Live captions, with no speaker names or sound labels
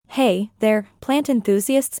Hey there, plant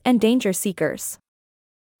enthusiasts and danger seekers.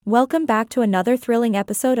 Welcome back to another thrilling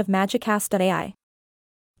episode of Magicast.ai.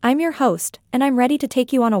 I'm your host, and I'm ready to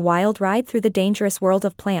take you on a wild ride through the dangerous world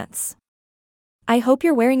of plants. I hope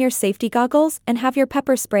you're wearing your safety goggles and have your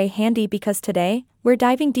pepper spray handy because today, we're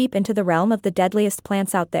diving deep into the realm of the deadliest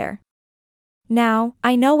plants out there. Now,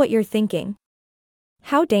 I know what you're thinking.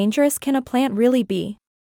 How dangerous can a plant really be?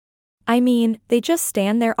 I mean, they just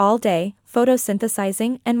stand there all day,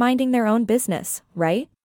 photosynthesizing and minding their own business, right?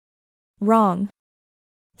 Wrong.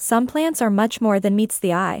 Some plants are much more than meets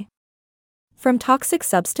the eye. From toxic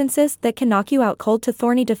substances that can knock you out cold to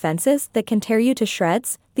thorny defenses that can tear you to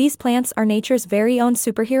shreds, these plants are nature's very own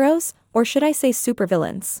superheroes, or should I say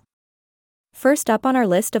supervillains. First up on our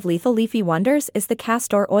list of lethal leafy wonders is the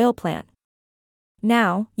castor oil plant.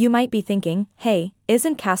 Now, you might be thinking, hey,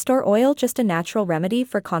 isn't castor oil just a natural remedy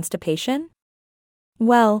for constipation?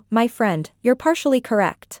 Well, my friend, you're partially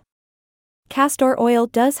correct. Castor oil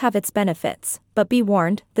does have its benefits, but be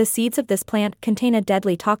warned, the seeds of this plant contain a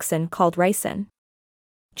deadly toxin called ricin.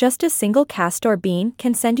 Just a single castor bean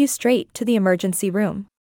can send you straight to the emergency room.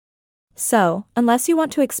 So, unless you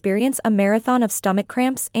want to experience a marathon of stomach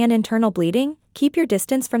cramps and internal bleeding, keep your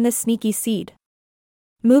distance from this sneaky seed.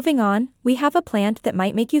 Moving on, we have a plant that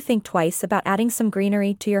might make you think twice about adding some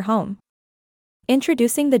greenery to your home.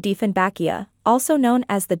 Introducing the Dieffenbachia, also known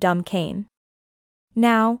as the dumb cane.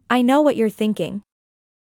 Now, I know what you're thinking.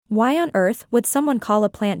 Why on earth would someone call a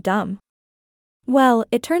plant dumb? Well,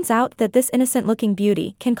 it turns out that this innocent-looking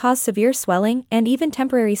beauty can cause severe swelling and even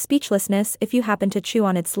temporary speechlessness if you happen to chew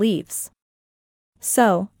on its leaves.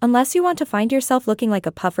 So, unless you want to find yourself looking like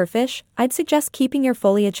a pufferfish, I'd suggest keeping your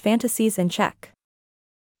foliage fantasies in check.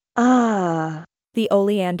 The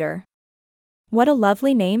oleander. What a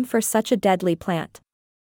lovely name for such a deadly plant.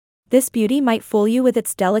 This beauty might fool you with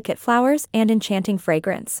its delicate flowers and enchanting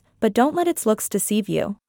fragrance, but don't let its looks deceive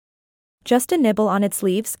you. Just a nibble on its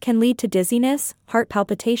leaves can lead to dizziness, heart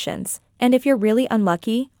palpitations, and if you're really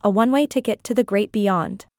unlucky, a one-way ticket to the great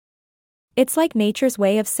beyond. It's like nature's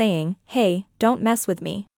way of saying, hey, don't mess with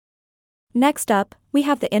me. Next up, we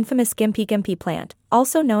have the infamous Gympie plant,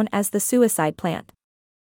 also known as the suicide plant.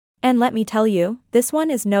 And let me tell you, this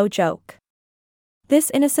one is no joke.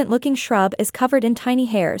 This innocent-looking shrub is covered in tiny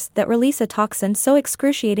hairs that release a toxin so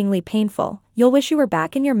excruciatingly painful, you'll wish you were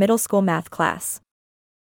back in your middle school math class.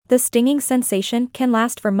 The stinging sensation can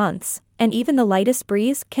last for months, and even the lightest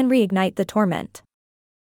breeze can reignite the torment.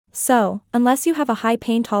 So, unless you have a high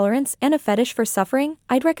pain tolerance and a fetish for suffering,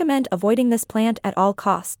 I'd recommend avoiding this plant at all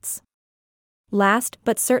costs. Last,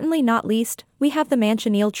 but certainly not least, we have the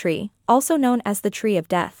manchineel tree, also known as the tree of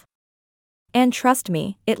death. And trust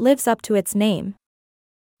me, it lives up to its name.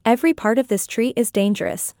 Every part of this tree is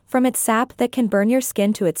dangerous, from its sap that can burn your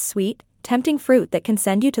skin to its sweet, tempting fruit that can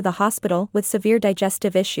send you to the hospital with severe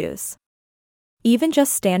digestive issues. Even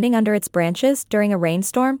just standing under its branches during a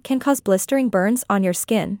rainstorm can cause blistering burns on your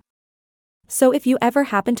skin. So if you ever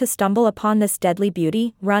happen to stumble upon this deadly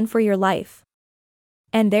beauty, run for your life.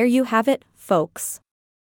 And there you have it, folks.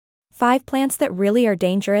 5 plants that really are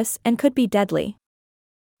dangerous and could be deadly.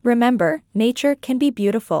 Remember, nature can be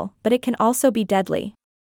beautiful, but it can also be deadly.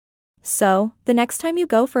 So, the next time you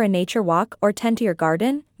go for a nature walk or tend to your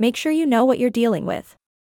garden, make sure you know what you're dealing with.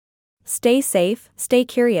 Stay safe, stay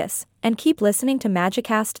curious, and keep listening to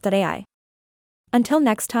Magicast.ai. Until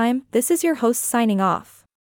next time, this is your host signing off.